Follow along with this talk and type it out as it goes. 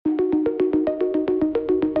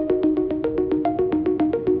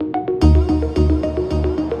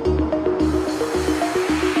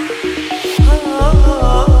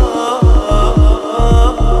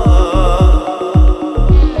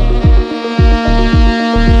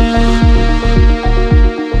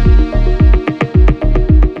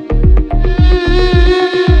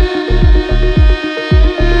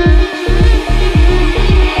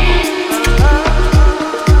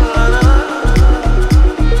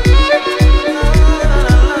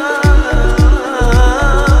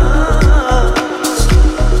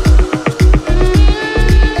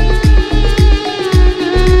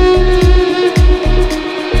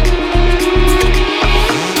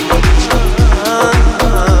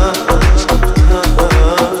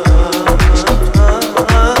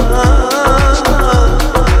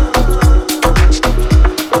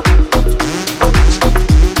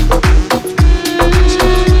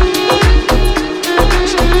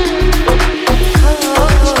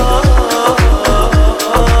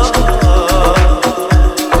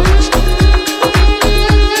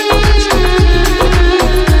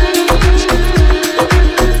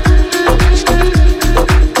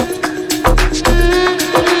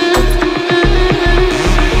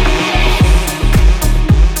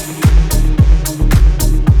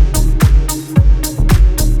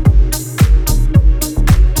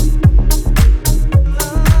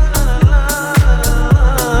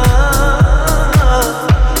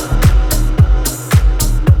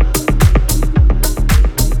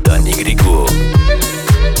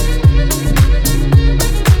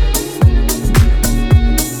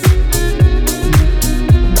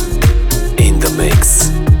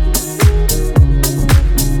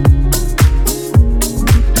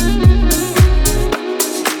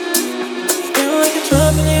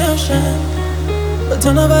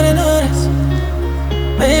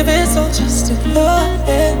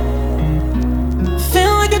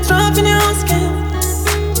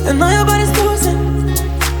And now your body's losing,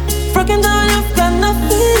 broken down, you've got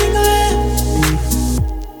nothing left.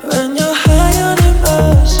 When you're high on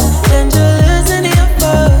emotion and you're losing your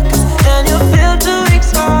focus, and you feel too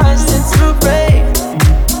exhausted to break.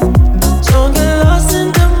 Don't get lost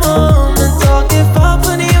in the moment, don't give up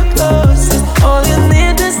when you're closest. All you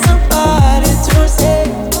need is somebody to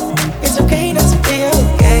say it's okay not to be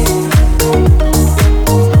okay.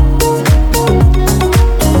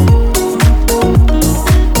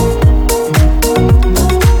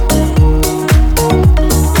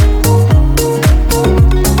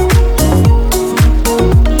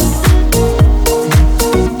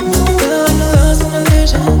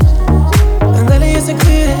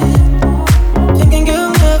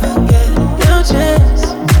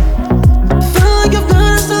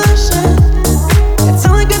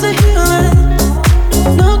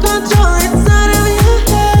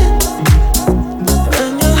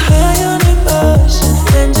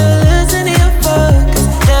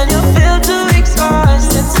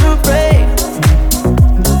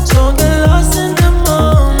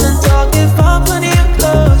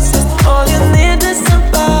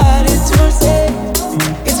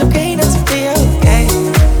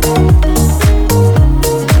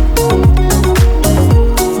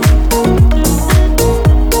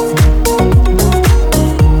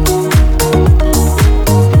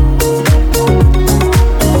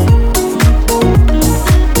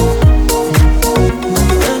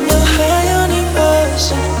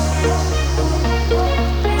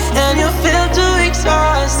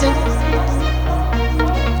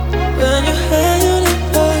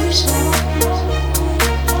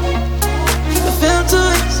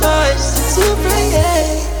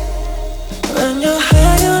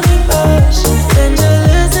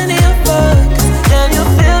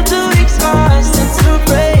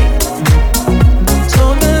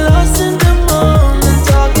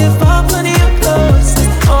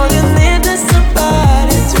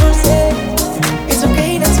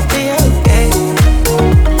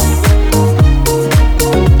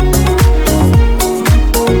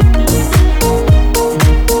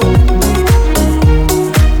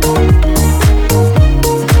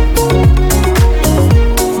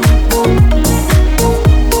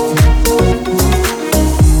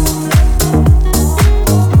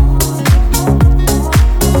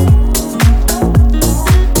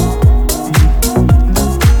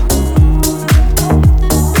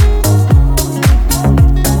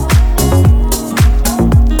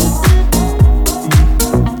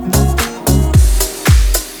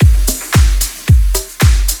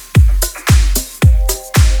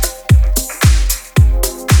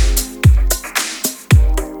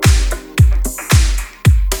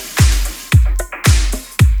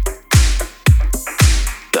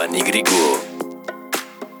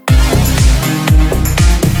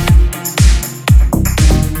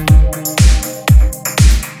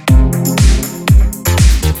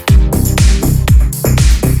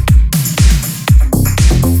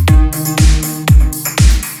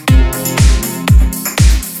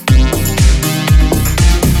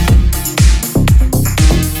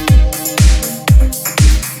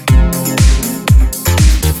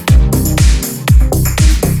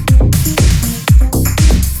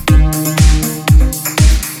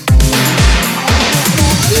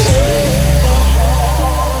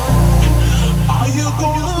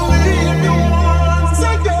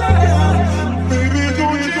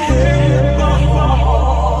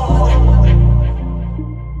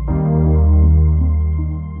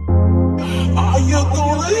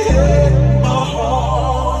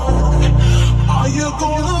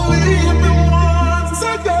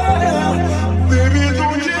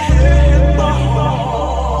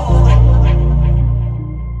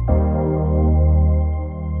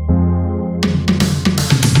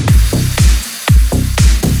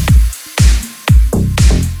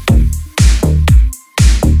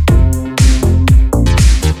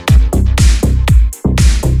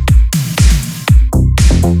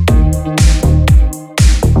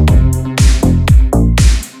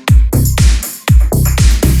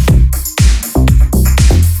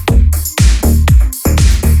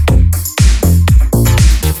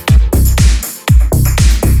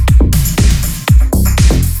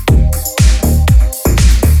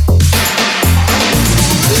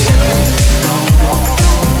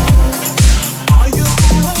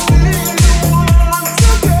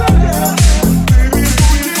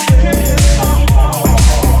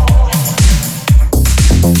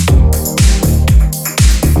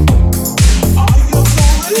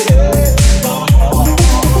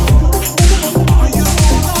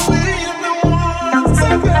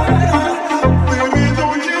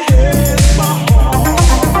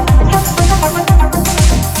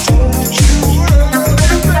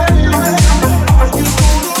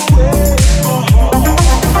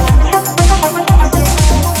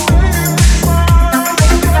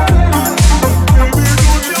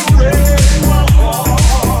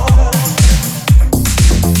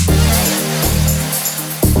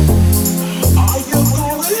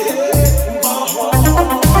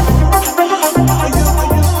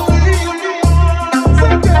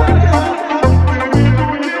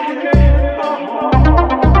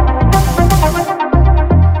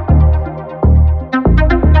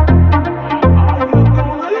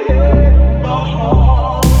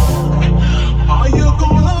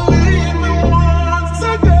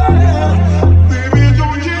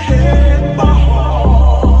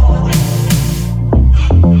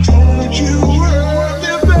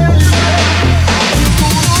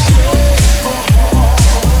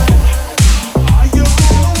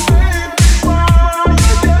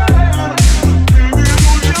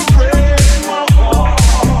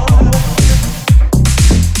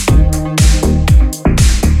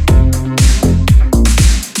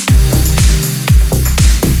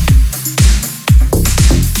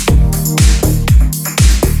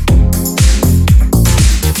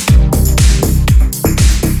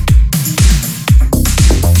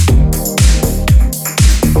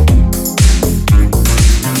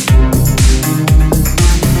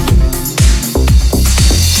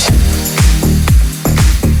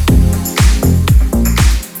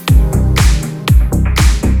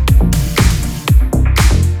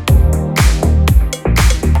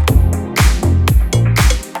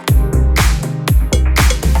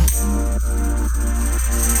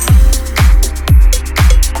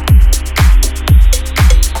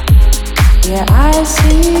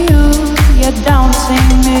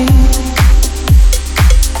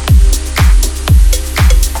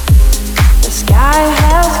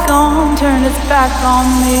 back on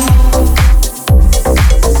me.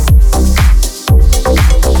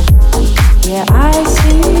 Yeah, I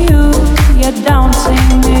see you, you don't see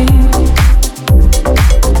me.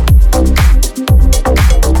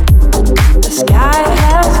 The sky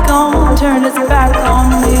has gone, turned its back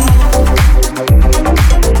on me.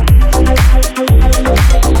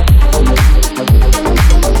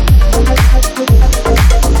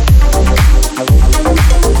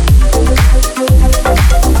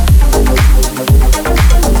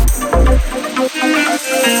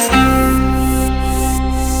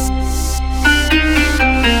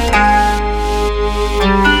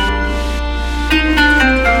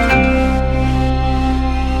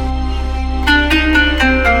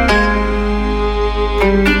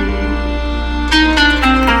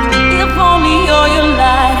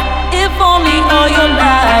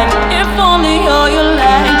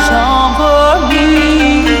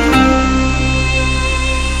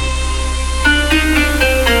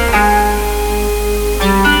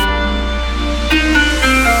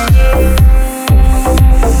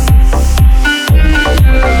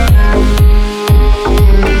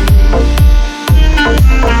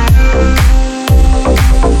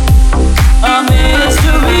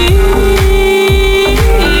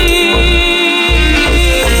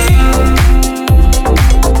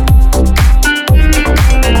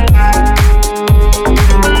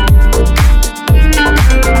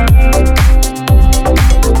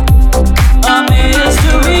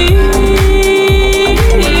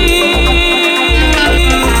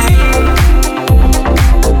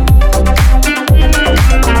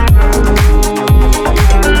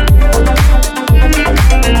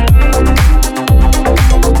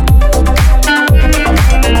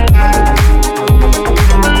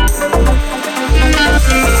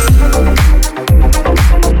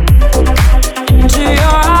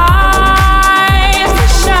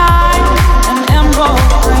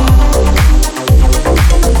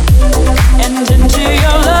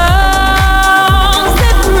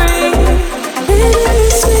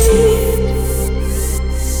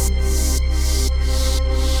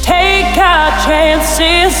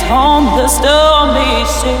 On the stormy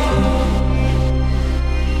sea,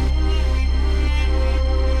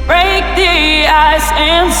 break the ice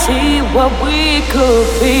and see what we could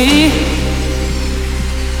be.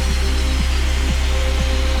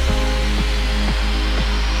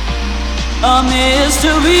 A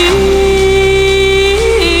mystery.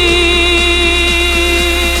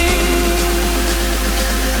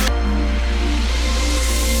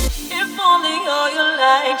 If only all your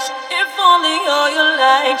lights, if only all your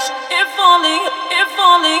lights, if only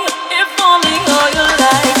all your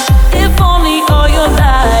light, if only all your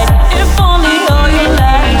lights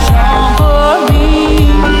shone for me.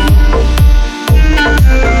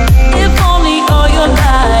 If only all your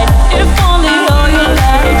light, if only all your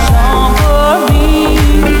light shone for me.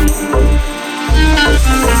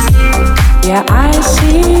 Yeah, I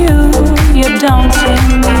see you, you don't see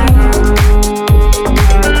me.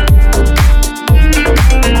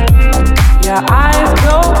 Your eyes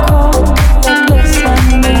go cold, but listen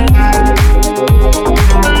me.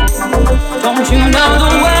 Don't you know the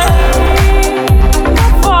way I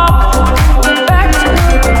fall back to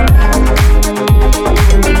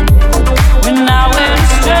when I went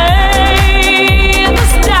astray? The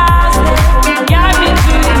stars that guide me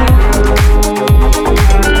to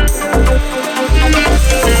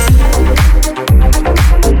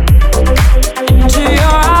into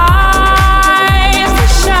your eyes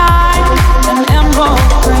that shine an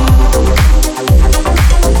emerald green,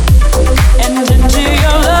 and into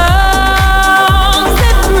your lungs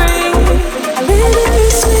that breathe really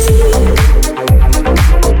sweet.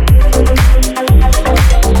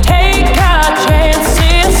 Take our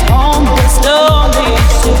chances on the stormy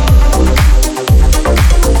sea.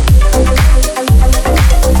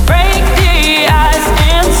 Break the ice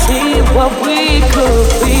and see what we could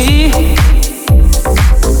be.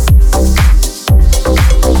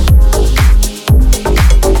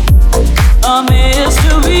 A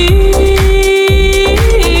mystery.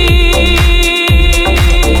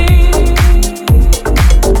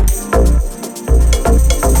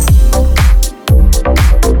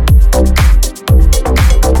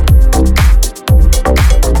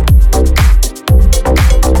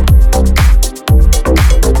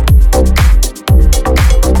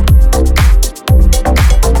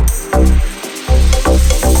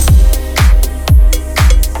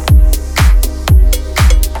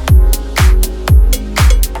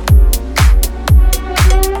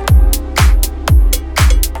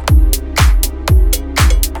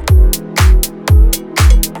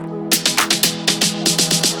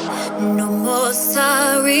 No more more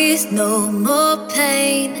sorries, no more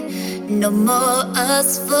pain, no more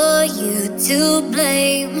us for you to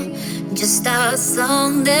blame. Just our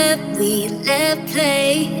song that we let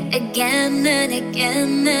play again and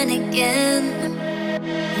again and again.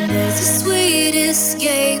 There's a sweet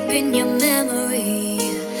escape in your memory.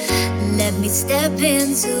 Let me step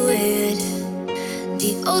into it.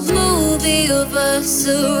 The old movie of us,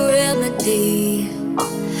 a remedy.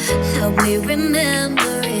 Help me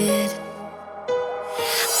remember it.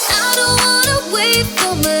 I don't wanna wait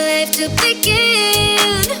for my life to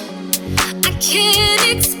begin. I can't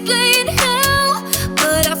explain how,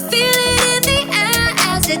 but I feel it in the air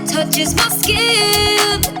as it touches my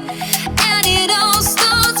skin. And it all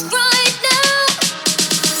starts right now.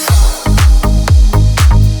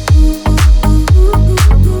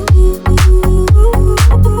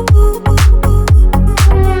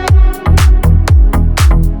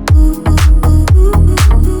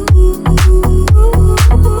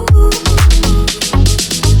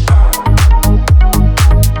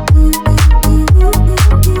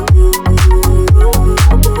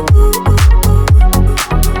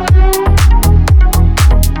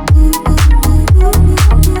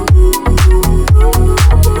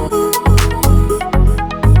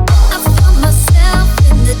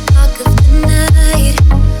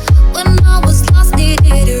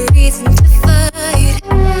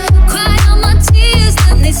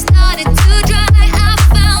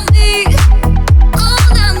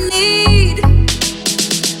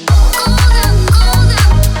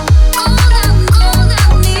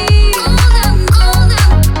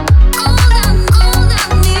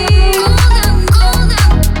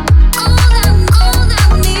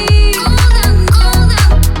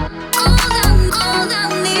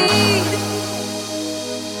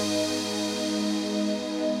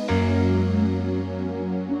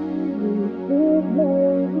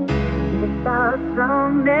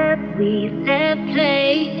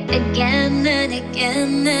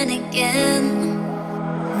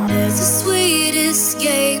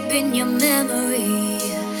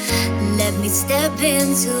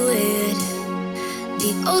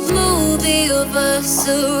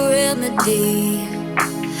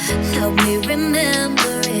 Help me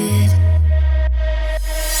remember it.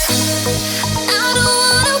 I don't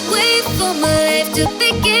wanna wait for my life to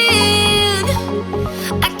begin.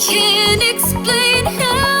 I can't explain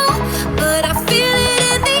how, but I feel it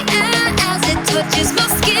in the air as it touches my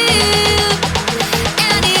skin.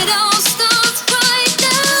 And it all starts right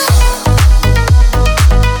now.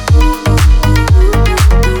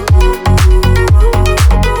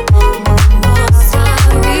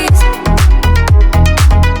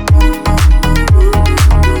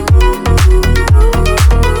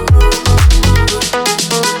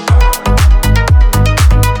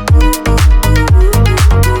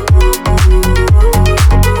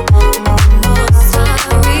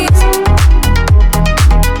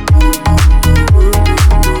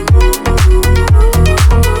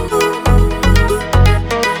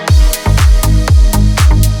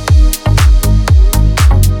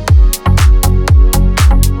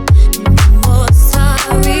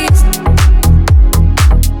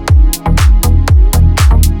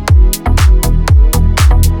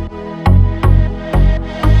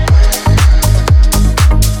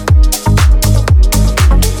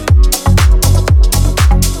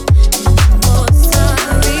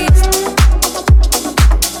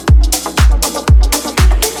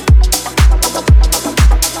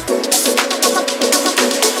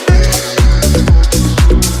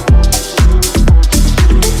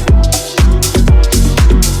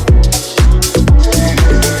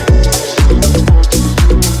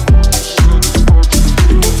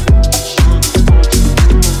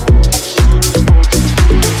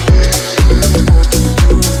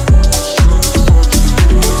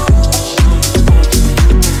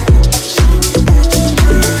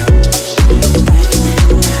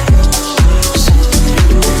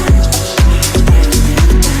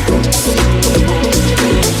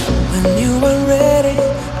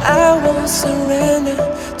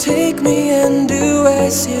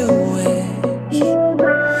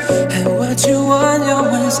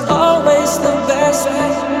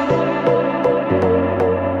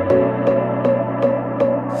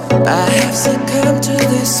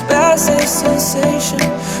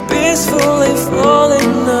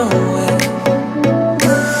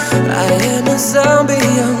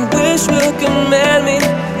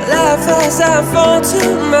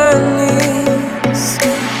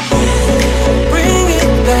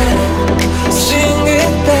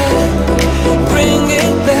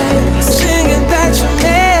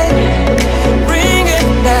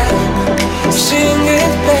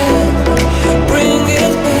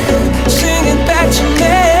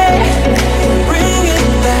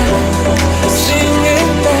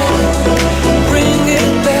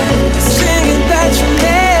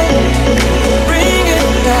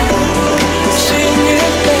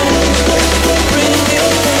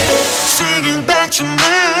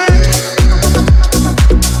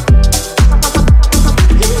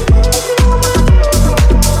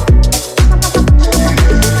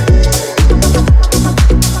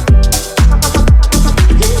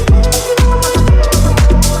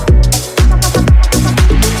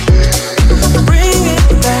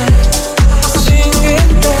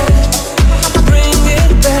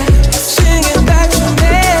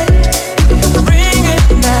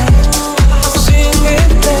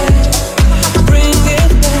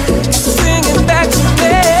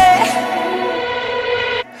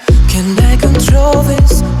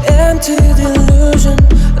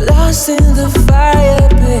 see the fire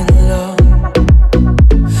below,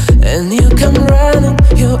 and you come running,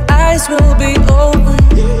 your eyes will be open.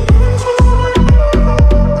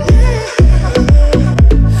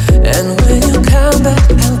 And when you come back,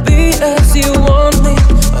 I'll be as you want me,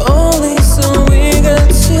 only so we got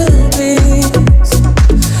to be.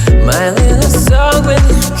 My little song will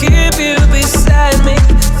keep you beside me,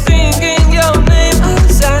 thinking your name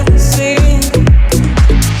as I sing.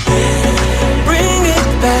 Bring it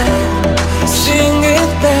back, sing it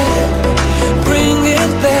back, bring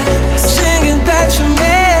it back, sing it back to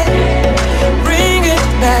me. Bring it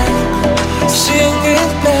back, sing it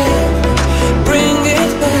back, bring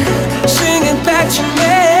it back, sing it back to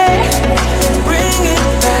me. Bring it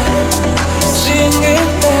back, sing it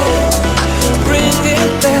back, bring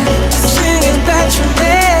it back, sing it back to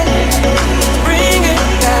me. Bring it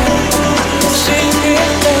back, sing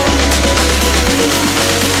it back,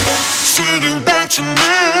 sing it back to me.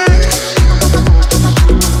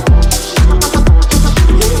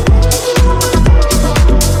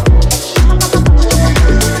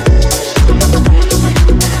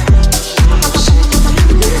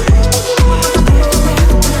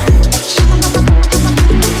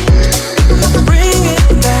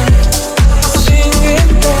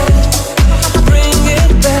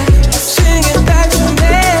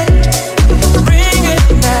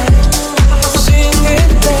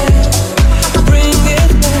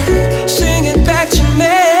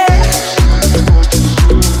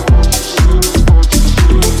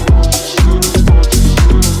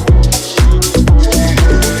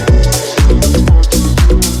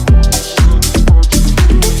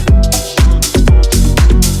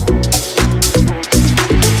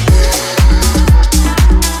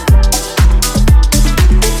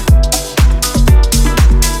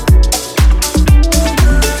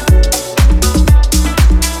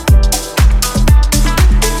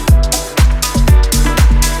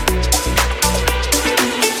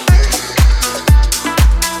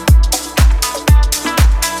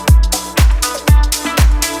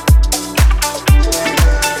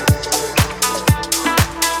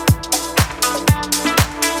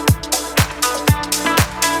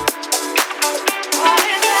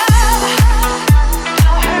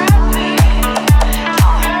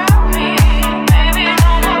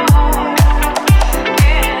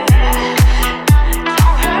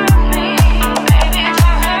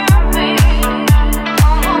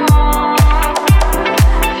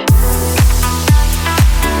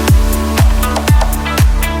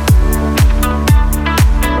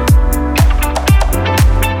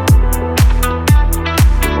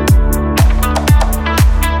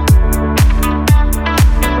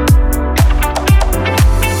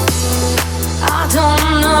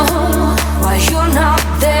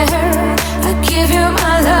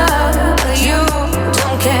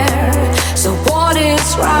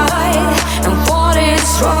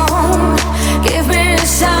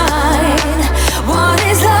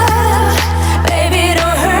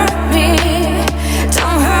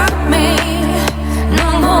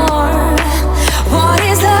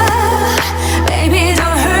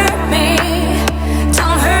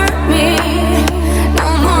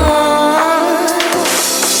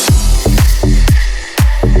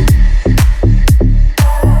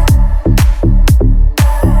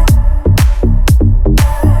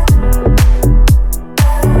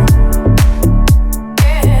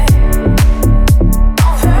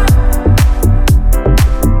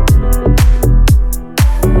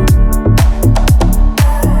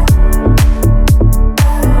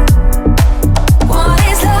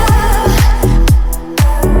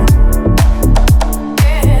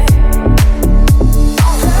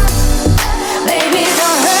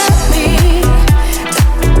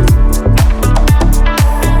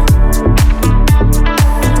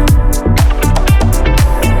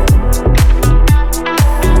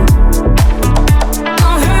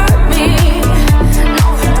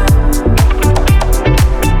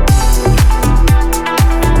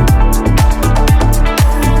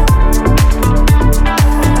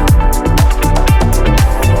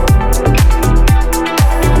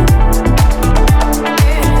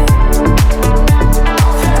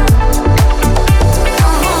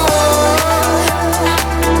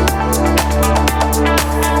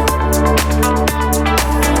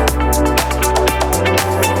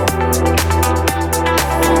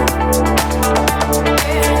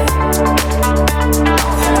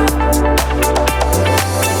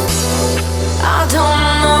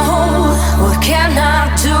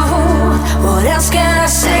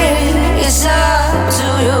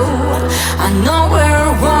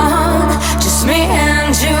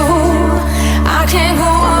 and you. I can't go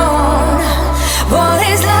on. What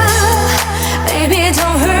is love?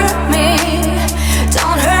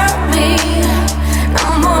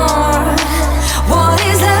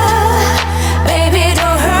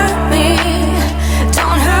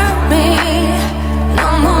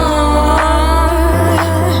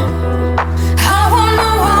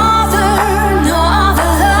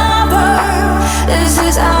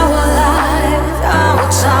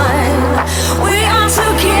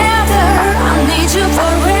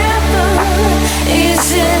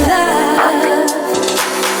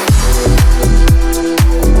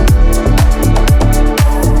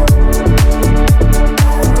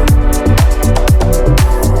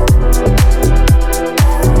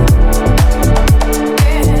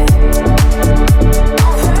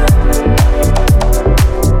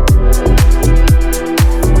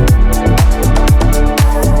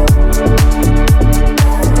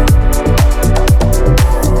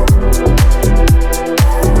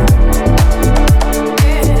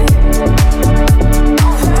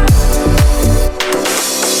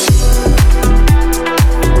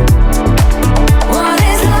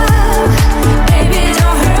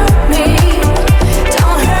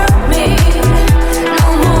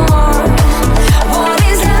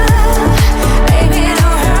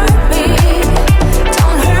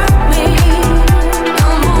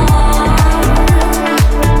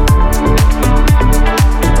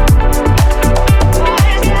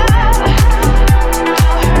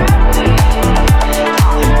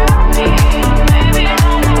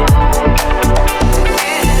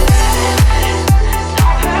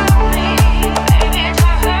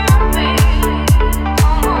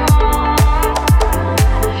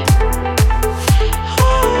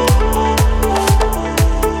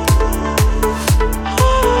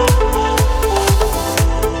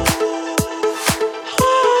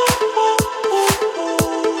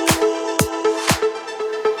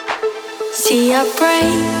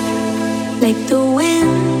 like the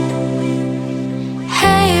wind.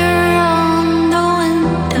 Hair on the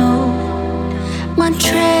window. My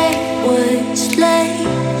train was late,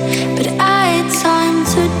 but I had time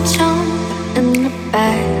to jump in the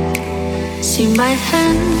back. See, my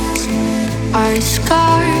hands are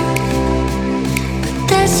scarred, but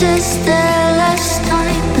this is the last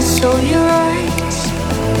time I saw your eyes,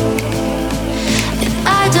 and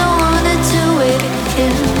I don't wanna do it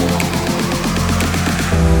again.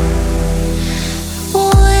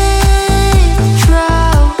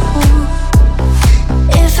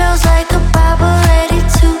 Feels like a bubble ready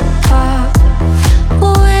to pop.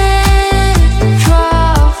 Withdrawal.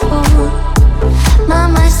 My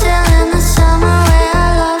mind's still in the summer where I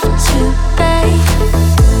love to bathe.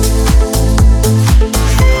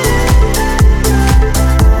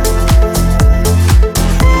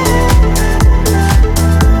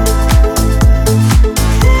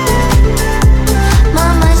 My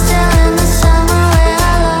mind's still in the summer where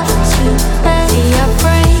I love to bathe. See, I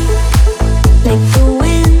break like the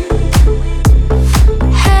wind.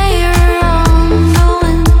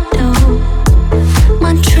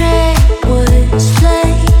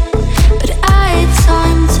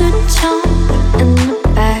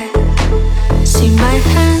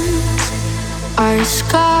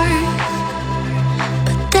 Scarred,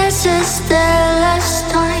 but this is the last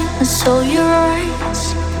time I saw your eyes,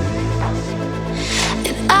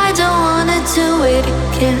 and I don't wanna do it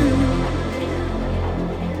again.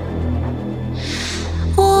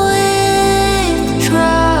 Withdrawal.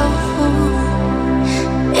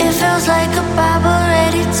 It feels like a bubble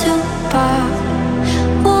ready to pop.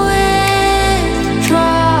 Withdrawal.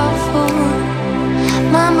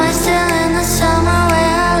 My mind's still in the summer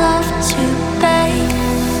where I love to bathe.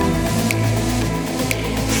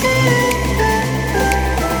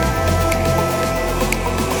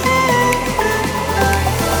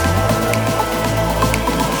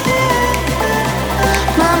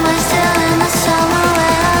 Mama's still in the summer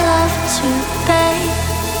where I love to bathe.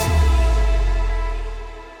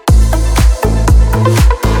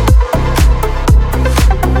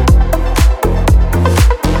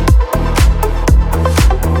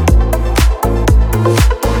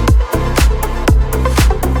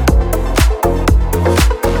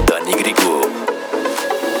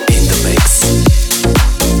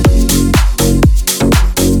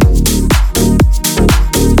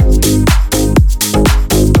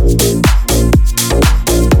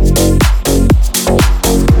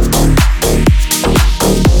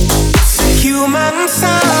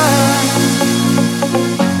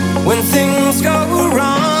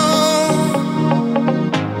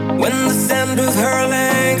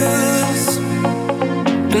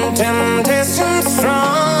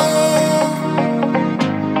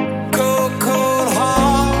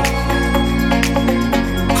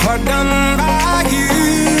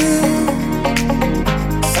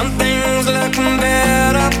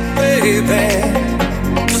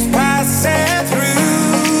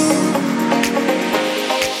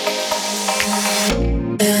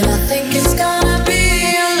 And I think it's gonna be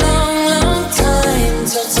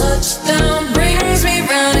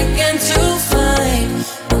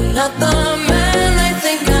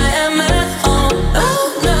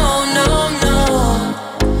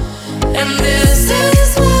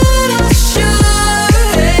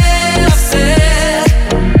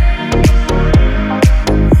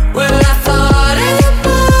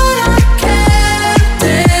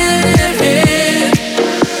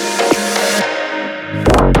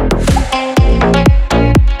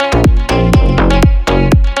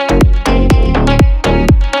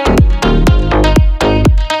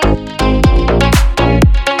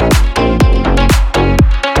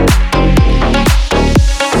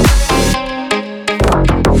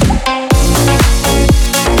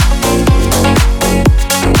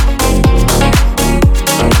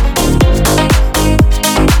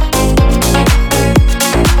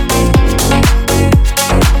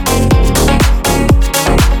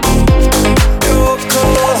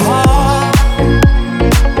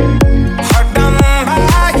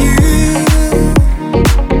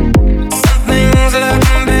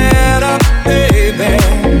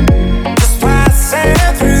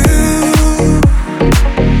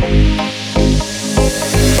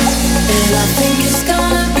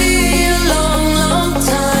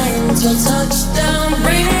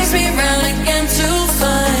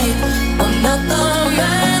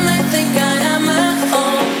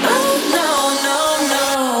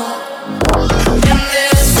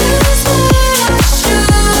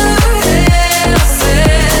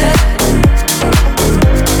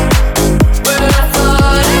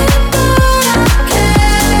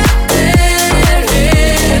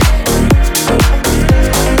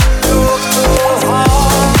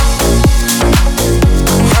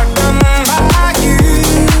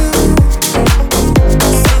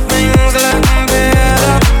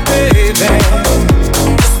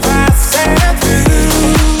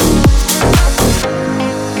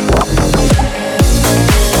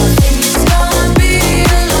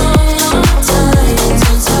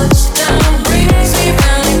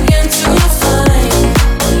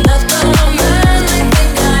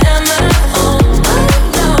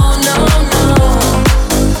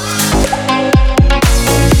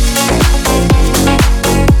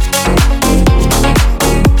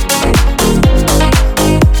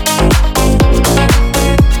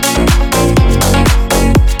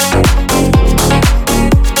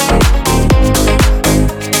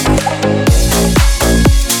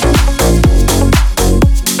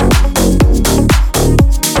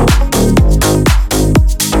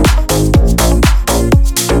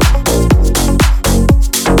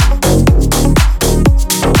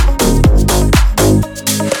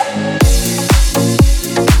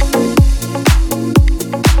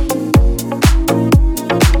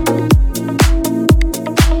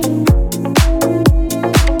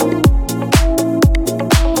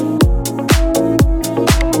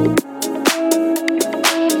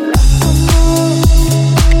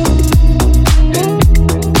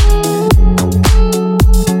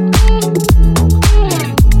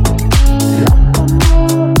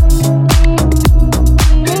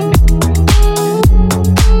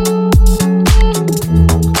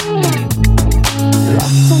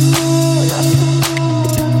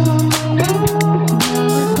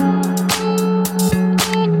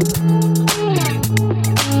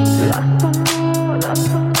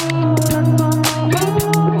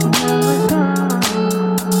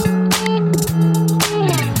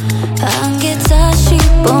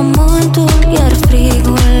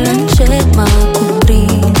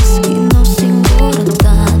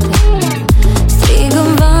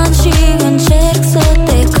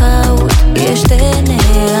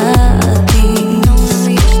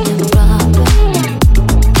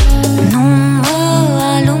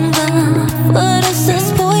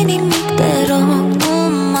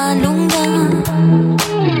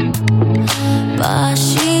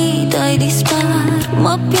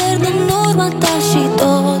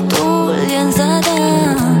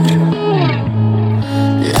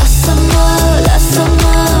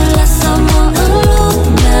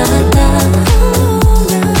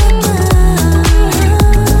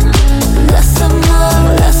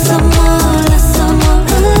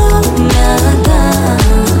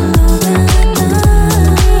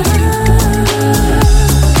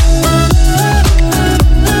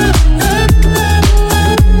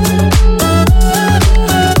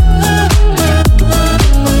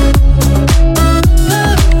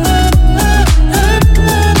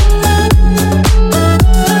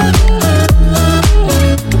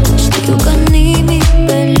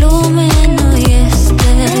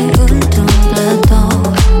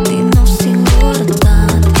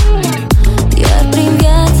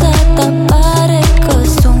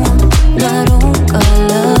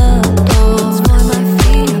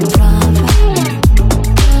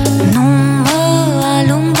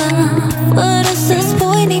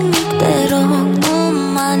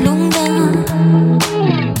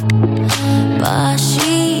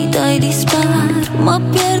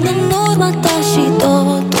pierd în urma ta și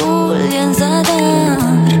totul e în zadar.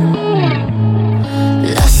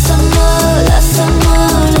 Lasă-mă, lasă-mă,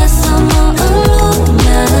 lasă-mă în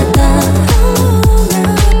lumea ta.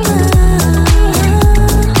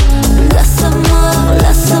 Lasă-mă,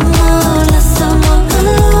 lasă-mă, lasă-mă în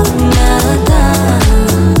lumea ta.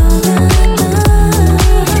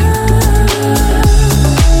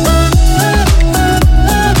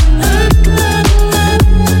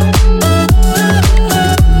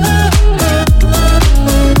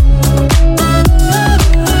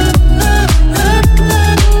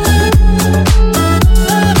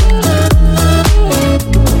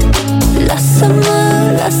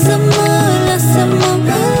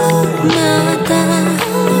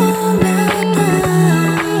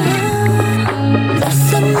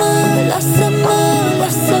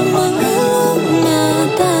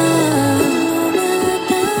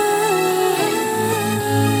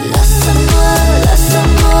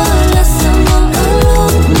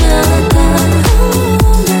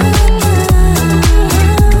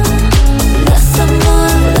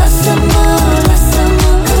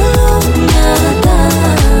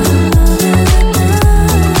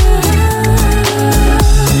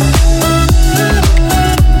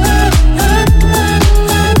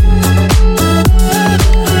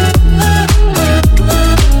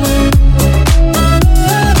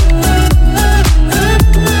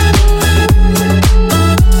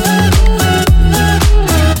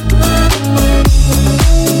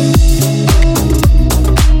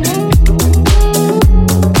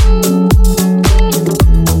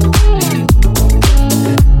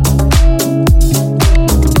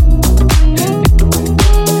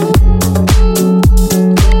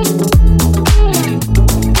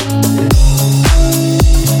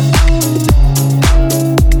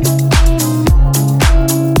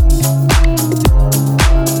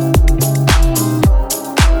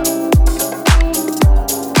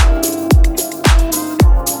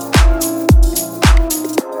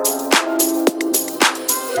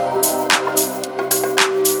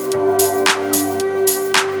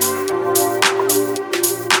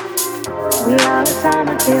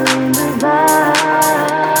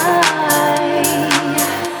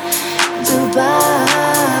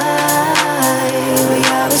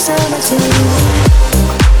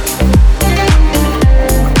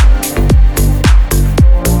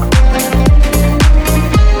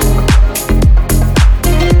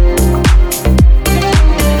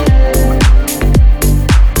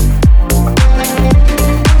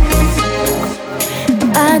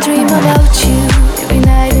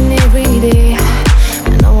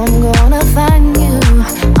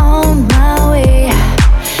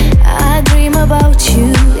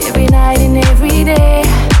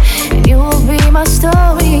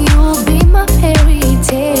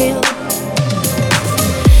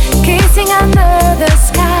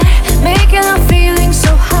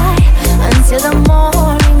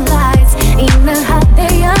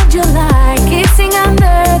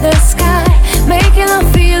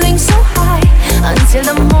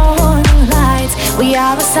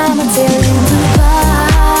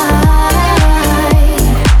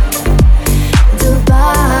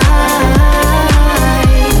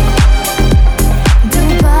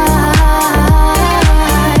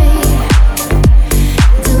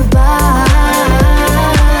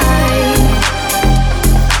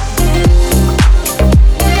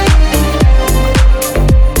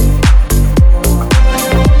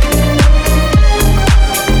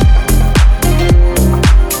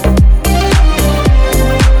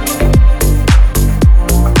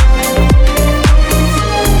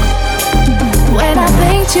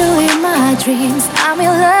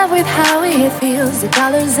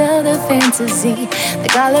 The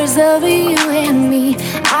colors of you and me.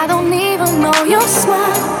 I don't even know your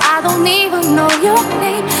smile, I don't even know your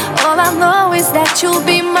name. All I know is that you'll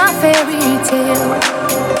be my fairy tale.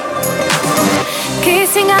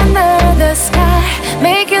 Kissing under the sky,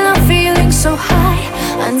 making a feeling so high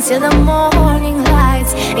until the morning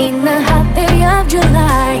lights in the hot day of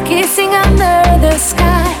July. Kissing under the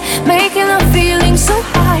sky, making a feeling so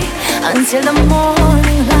high until the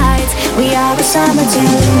morning lights. We are the summer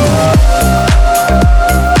tune.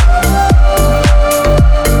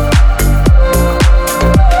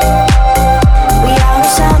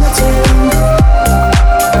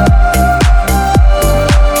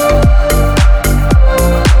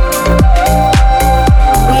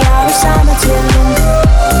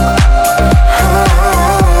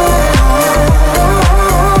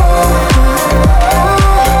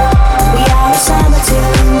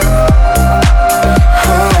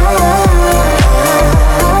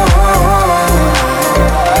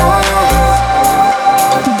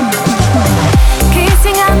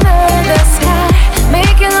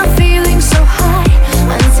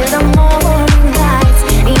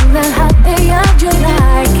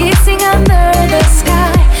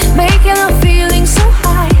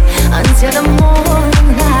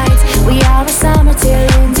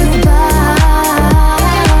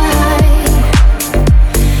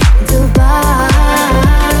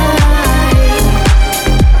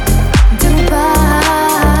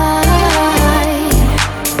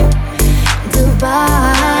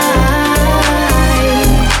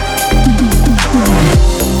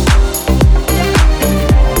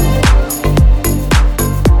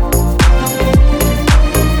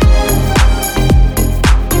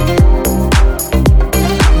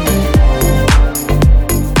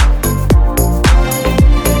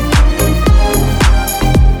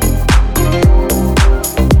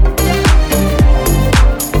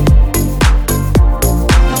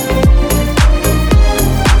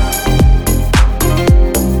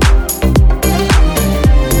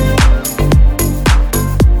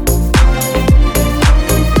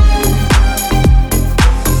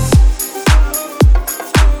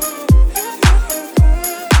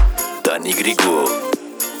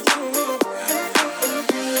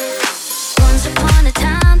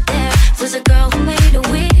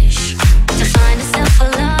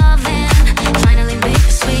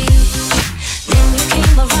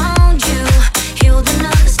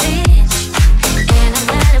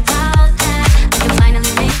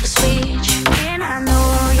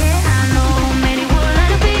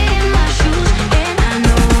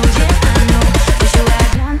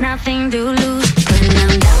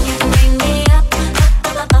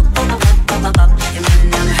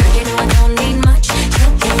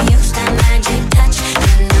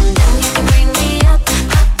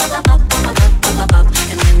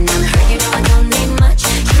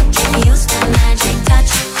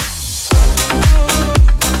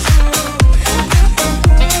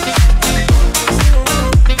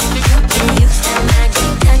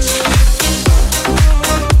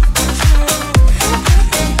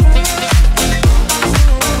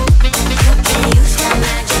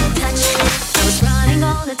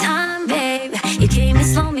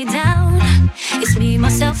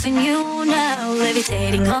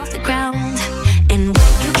 off the ground. And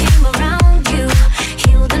when you came around, you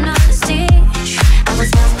healed another stitch. I was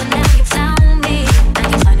lost, but now you found me. Now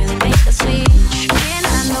you finally made the switch. And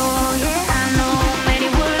I know, yeah, I know, many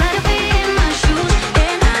would like to be in my shoes.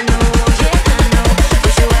 And I know, yeah, I know,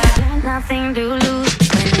 but you had nothing to lose.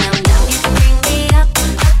 When I'm down, you can bring me up,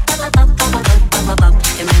 up, up, up, up, up, up, up, up.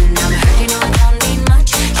 And when I'm hurt, you know I don't need much.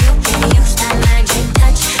 You can use that magic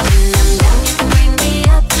touch. When I'm down, you can bring me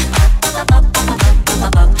up, up, up, up, up, up, up,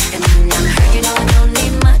 up, up. And when I'm hurt, you know I don't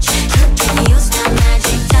need much. You can use that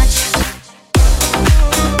magic touch.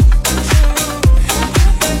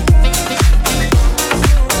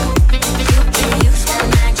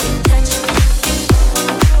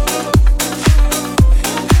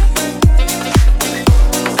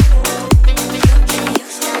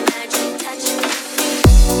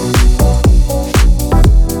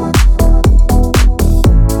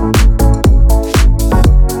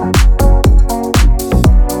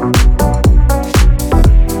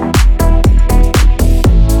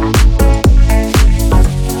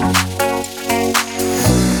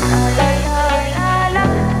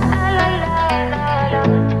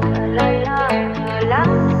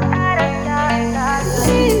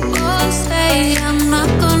 People say I'm not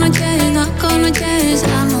gonna change, not gonna change.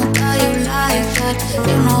 I know that you like that.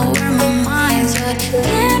 You know where my mind's at.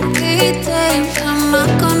 Can't be tamed. I'm not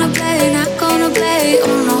gonna play, not gonna play.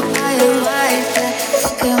 Oh no, I ain't like that.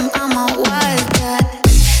 Fuck him, I'm a wildcat.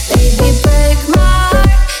 Baby, break my heart.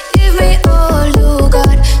 Give me all you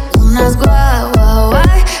got. Don't ask why.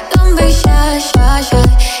 Don't be shy, shy, shy.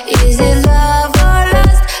 Is it love or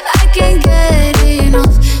lust? I can't get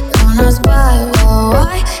enough. Don't ask why.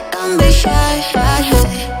 Don't be shy, shy, shy.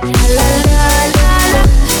 La la la la,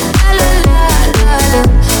 la la la la,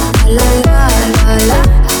 la la la la,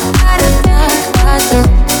 da da da da,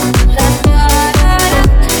 la da da da,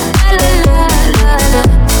 la la la la,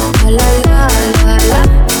 la la la la,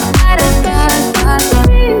 da da da da.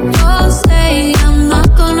 People say I'm not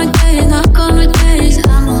gonna change, not gonna change. I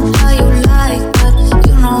know that you like that.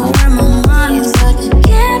 You know where my mind's at.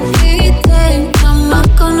 Can't be tamed. I'm not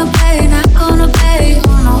gonna play, not gonna play.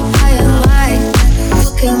 Oh no, I ain't like that.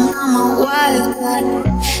 Fuck him, I'm a wildcat.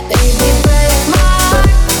 Baby, break my heart.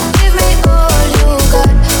 Give me all you got.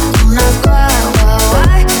 Don't ask why.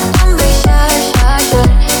 Don't be shy, shy, shy.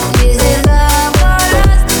 Is it love or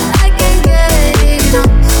lust? I can't get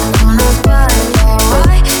enough. Don't ask why.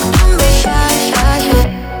 Don't be shy, shy, shy.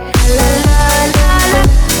 La la la la,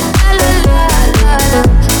 la la la la,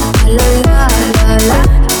 la la la la,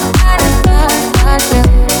 da da da da,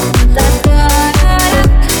 da da da da,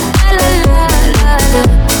 la la la la,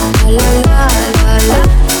 la la la la,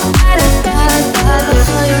 da da da da.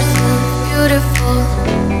 Call yourself beautiful.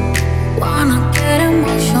 Wanna get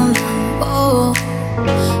emotional. Oh,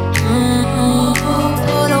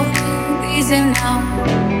 follow me, easy now.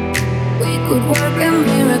 We could work a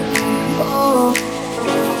miracle. Oh,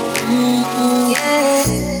 yeah.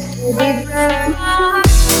 Baby, break my heart.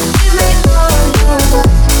 Give me all you got.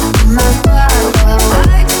 I'm not why.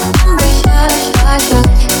 Don't be shy, shy, shy.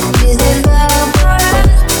 Is it love or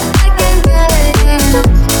lust? I can't get enough.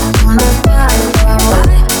 Don't ask why.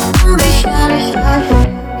 Don't be shy, shy, shy.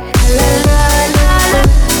 La la la la,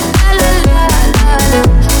 la la la la,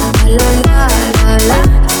 la la la la,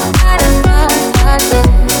 da da da da,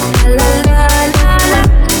 la la la la,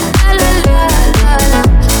 la la la la,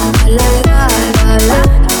 la la la la,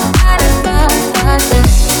 da da da da.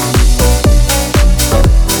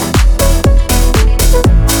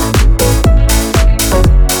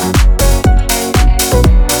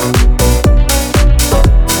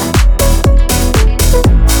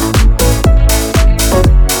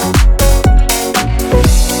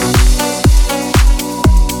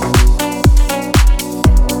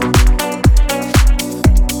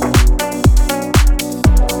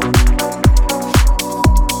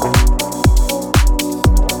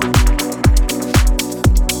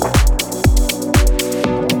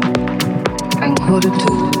 Ancora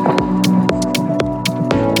tu,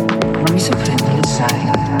 non mi sorprende, lo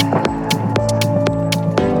sai.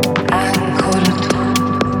 Ancora tu,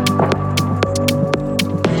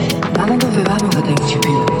 ma non dovevamo vederci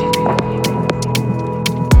più.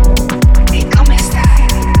 E come stai?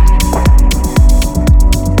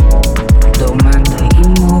 Domanda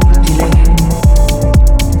immobile.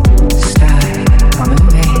 Stai come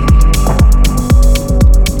me.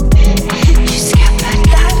 Ci scappa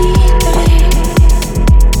da ridere.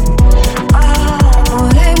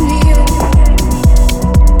 Amore mio,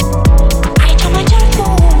 hai già mangiato?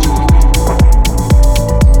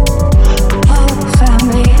 Oh,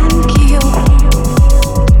 fammi anch'io.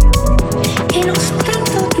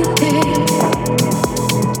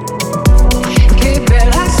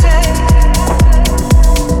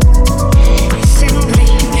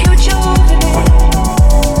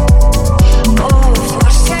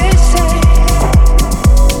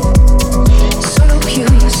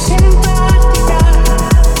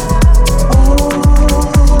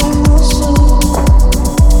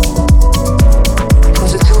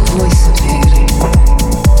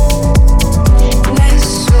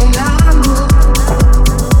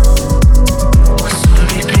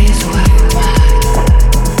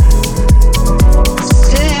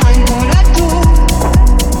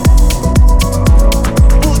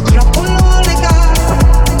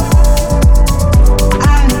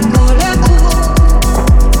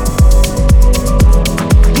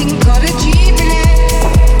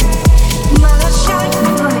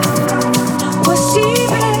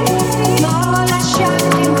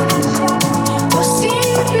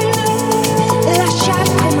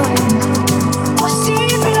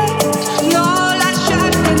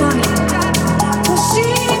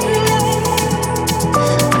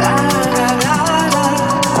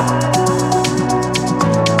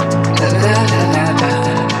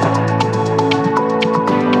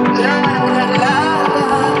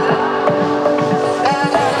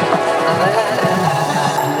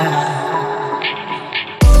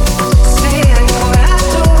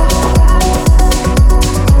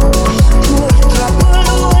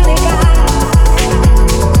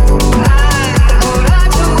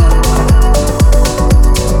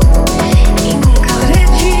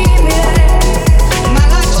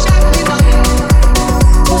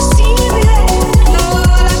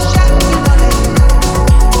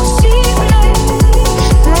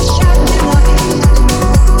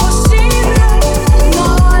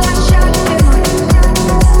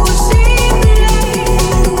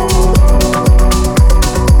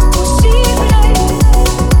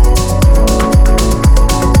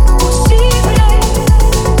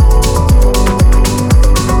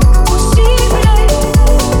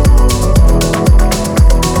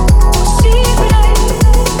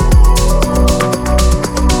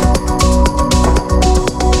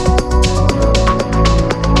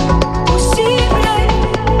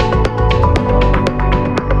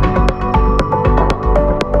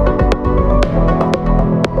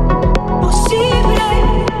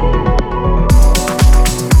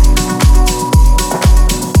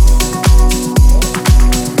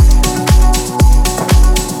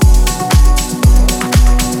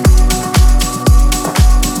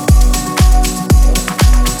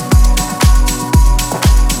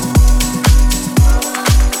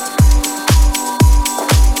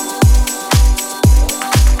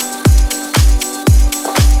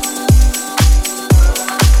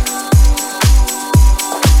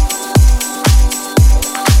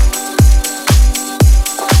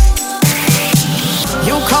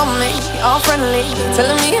 call me, all friendly,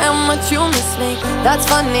 telling me how much you miss me. That's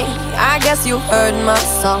funny, I guess you heard my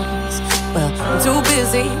songs. Well, I'm too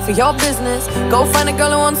busy for your business. Go find a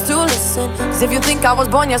girl who wants to listen. Cause if you think I was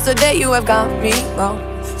born yesterday, you have got me wrong.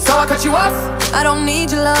 So I cut you off, I don't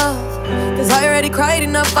need your love. Cause I already cried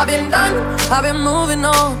enough, I've been done, I've been moving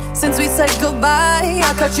on. Since we said goodbye,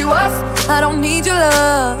 I cut you off, I don't need your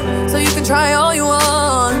love. So you can try all you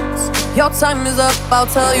want. Your time is up, I'll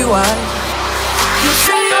tell you why. You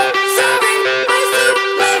say you're sorry, but it's too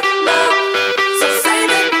late now. So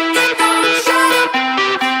save it, get gone, shut up.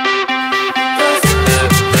 Cause if you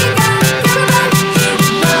think I care about you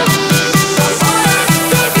now, don't wanna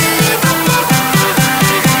give up.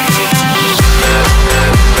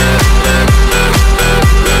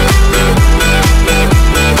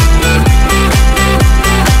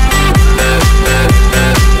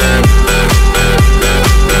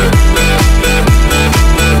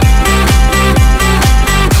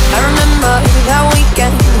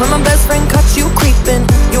 When my best friend caught you creeping,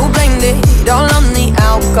 you blamed it all on the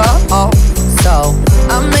alcohol. So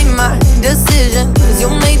I made my decision, cause you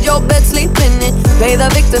made your bed, sleep in it. Play the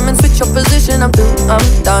victim and switch your position. I'm through, I'm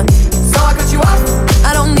done. So I cut you off,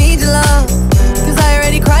 I don't need your love. Cause I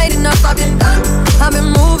already cried enough, I've been done, I've been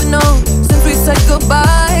moving on. Since we said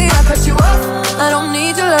goodbye, I cut you off, I don't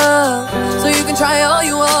need your love. So you can try all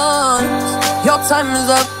you want. Your time is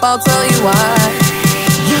up, I'll tell you why.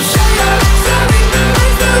 You say you're sorry,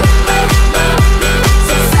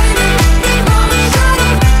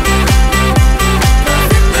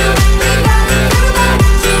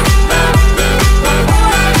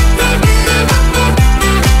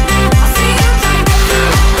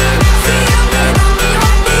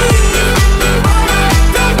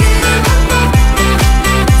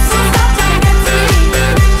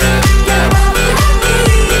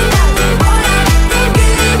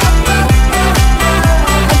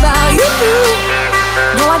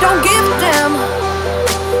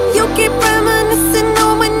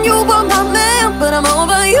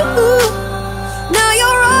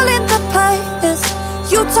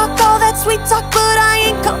 sweet talk, but I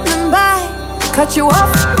ain't coming back. Cut you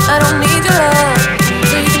off, I don't need your love.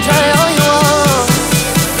 So you can try all you want.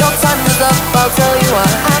 Your time is up, I'll tell you why.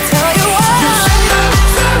 I'll tell you why. You say you're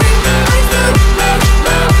sorry, but it's too late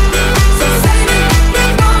now. So save it,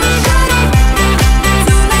 get gone, shut up.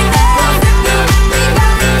 Too late now. Cause if you think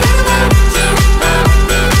I care about you now,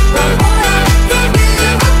 well, boy, I can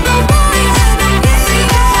give up. No boy, and I'm getting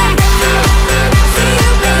out. See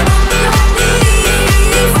you been on your knees.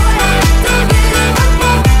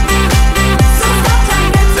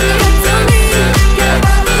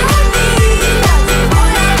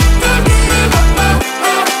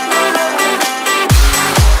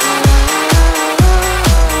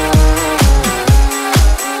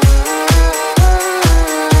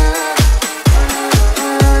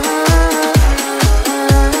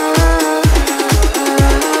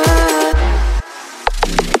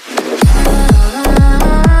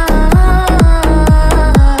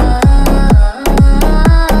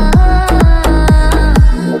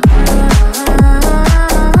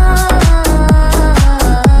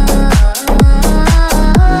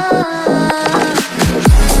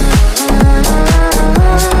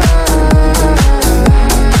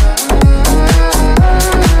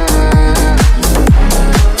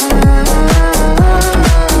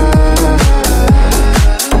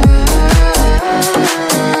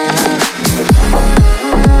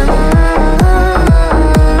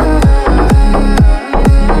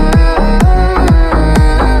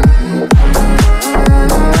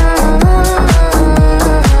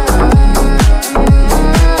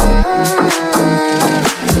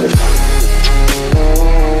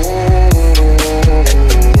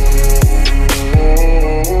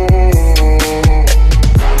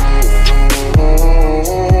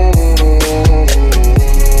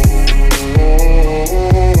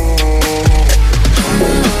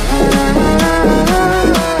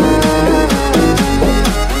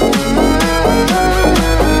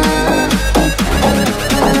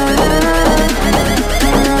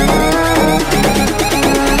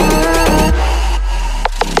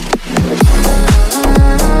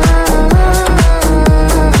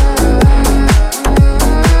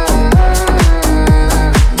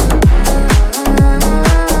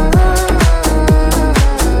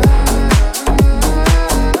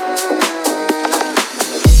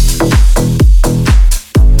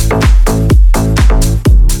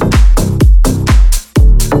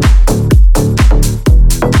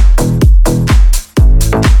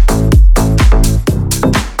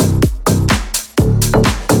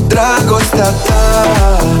 Dragostea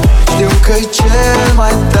ta, știu că-i cel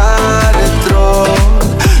mai tare drog.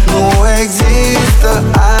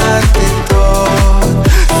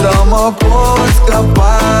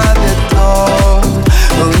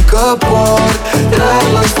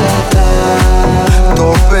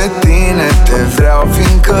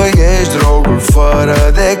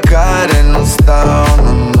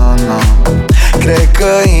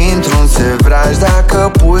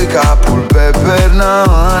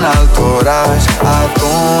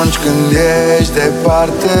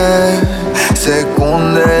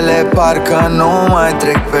 Secundele parcă nu mai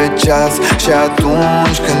trec pe ceas. Și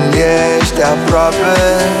atunci când ești aproape,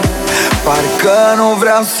 parcă nu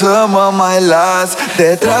vreau să mă mai las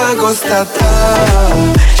de dragostea ta.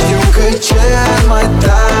 Știu că-i cel mai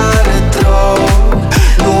tare drog,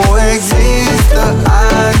 nu există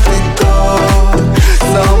antidot.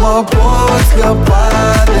 Să mă pot scăpa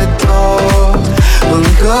de tot,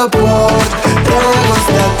 încă pot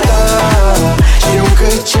dragostea ta. Știu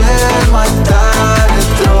că-i cel mai tare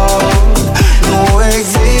drog, nu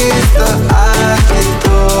există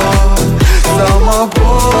antidot. Să mă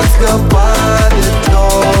pot scăpa de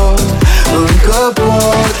tot, încă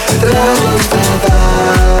pot dragostea ta.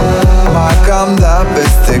 Parcă am dat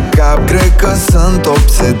peste cap, cred că sunt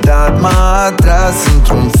obsedat. M-a atras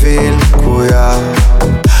într-un film cu ea,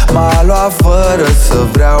 m-a luat fără să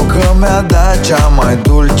vreau, că mi-a dat cea mai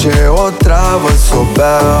dulce otravă s-o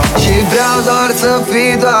beau. Și vreau doar să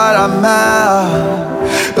fii doar a mea,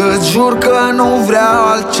 îți jur că nu vreau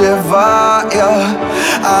altceva, yeah.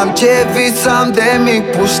 Am ce visam de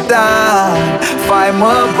mic puștan,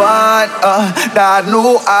 faimă bani, dar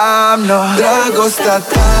nu am, no. Dragostea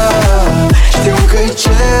ta, știu că-i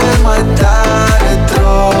cel mai tare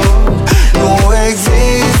drog, nu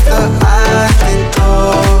există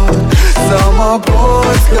antidot. Să mă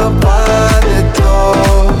pot scăpa de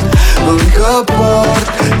tot, încă pot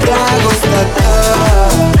dragostea ta.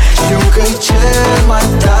 Știu că-i cel mai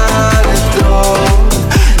tare drog,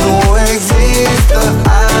 nu există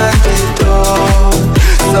antidot.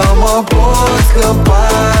 Să mă pot scăpa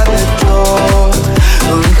de tot,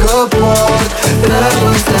 încă pot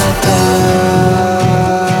dragostea ta.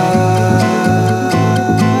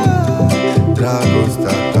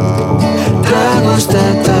 Dragostea ta,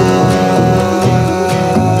 dragostea ta.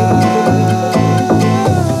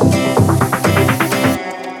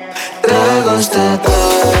 Dragostea ta.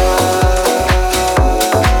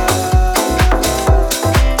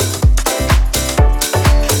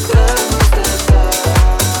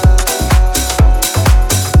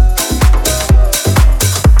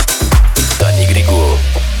 Dani Grigo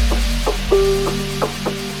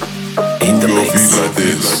in the mix. Like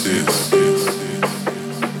this.